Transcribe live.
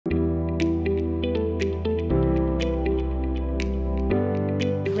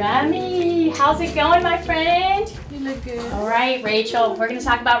Remy, how's it going, my friend? You look good. All right, Rachel, we're going to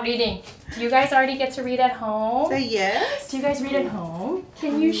talk about reading. Do you guys already get to read at home? Say yes. Do you guys read at home?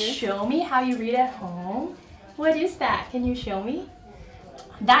 Can you show me how you read at home? What is that? Can you show me?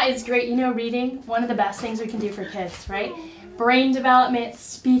 That is great. You know, reading, one of the best things we can do for kids, right? Brain development,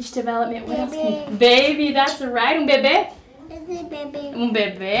 speech development. What else can you? Baby, that's right. Un bebé. Un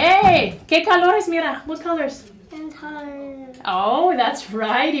bebé. ¿Qué colores, mira? What colors? Oh, that's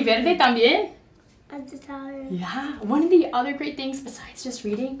right. Y verde también. Yeah. One of the other great things besides just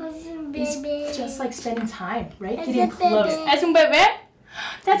reading is just like spending time, right? Getting close. Es un bebé?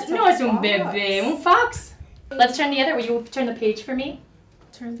 No, es un bebé. Un fox. Let's turn the other. Will you turn the page for me?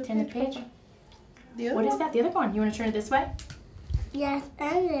 Turn the page. What is that? The other one. You want to turn it this way? Yes,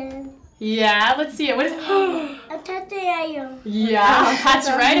 and then. Yeah, let's see it. What is A crocodile. Yeah, that's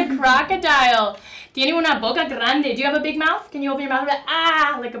right, a crocodile. Tiene una boca grande. Do you have a big mouth? Can you open your mouth?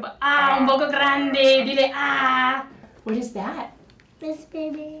 Like un boca grande. Dile ah. What is that? This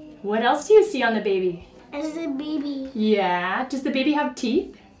baby. What else do you see on the baby? It's a baby. Yeah. Does the baby have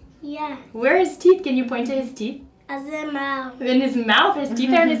teeth? Yeah. Where are his teeth? Can you point to his teeth? As a mouth. In his mouth. His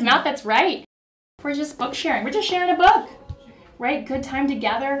teeth are in his mouth. That's right. We're just book sharing. We're just sharing a book. Right? Good time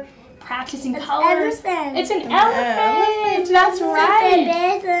together. Practicing colors. Elephant. It's an elephant. That's right.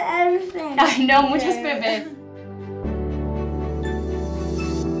 It's an elephant. I know, muchos bebés.